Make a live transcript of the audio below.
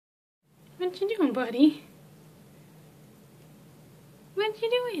What you doing, buddy? What you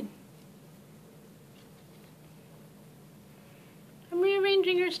doing? I'm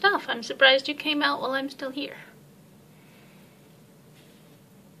rearranging your stuff. I'm surprised you came out while I'm still here.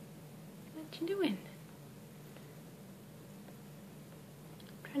 What you doing?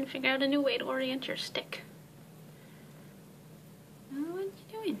 I'm trying to figure out a new way to orient your stick. What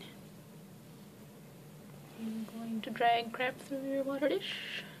you doing? I'm going to drag crap through your water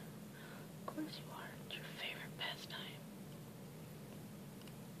dish. Of course you are. It's your favorite pastime.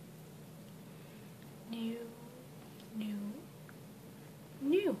 New.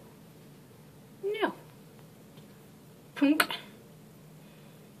 Punk.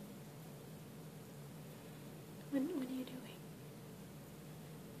 What are you doing?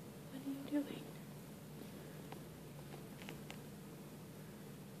 What are you doing?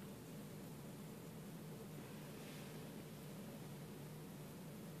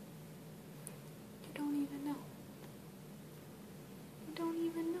 You don't even know. You don't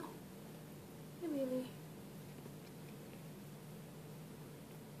even know. Really?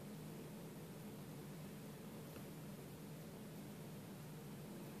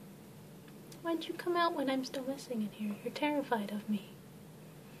 Why'd you come out when I'm still missing in here? You're terrified of me.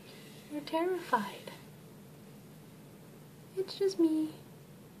 You're terrified. It's just me.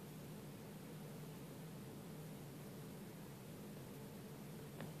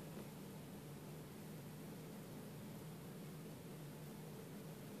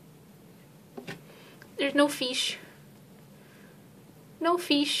 There's no fish. No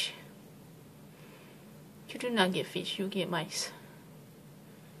fish. You do not get fish, you get mice.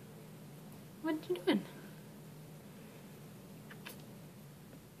 What you doing?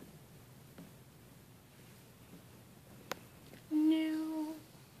 No.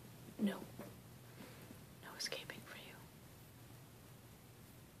 No. No escaping for you.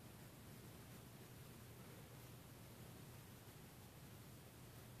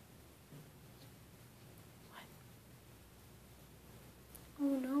 What?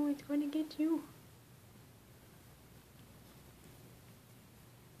 Oh no, it's going to get you.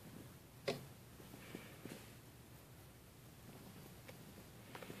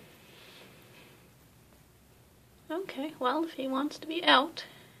 Okay, well, if he wants to be out,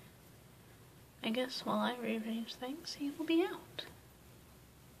 I guess while I rearrange things, he will be out.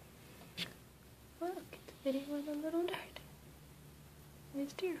 Look, it's sitting with a little dart.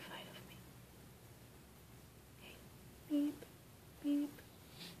 He's terrified of me. Hey, beep, beep.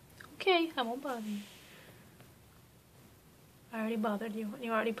 Okay, I won't bother you. I already bothered you.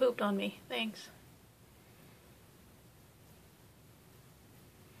 You already pooped on me. Thanks.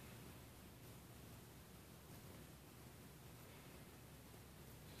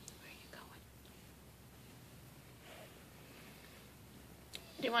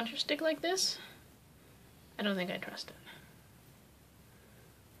 Do you want your stick like this? I don't think I trust it.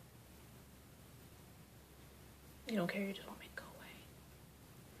 You don't care, you just want me to go away.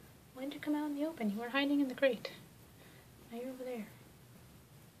 Why did you come out in the open? You were hiding in the crate. Now you're over there.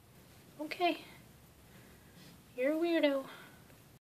 Okay. You're a weirdo.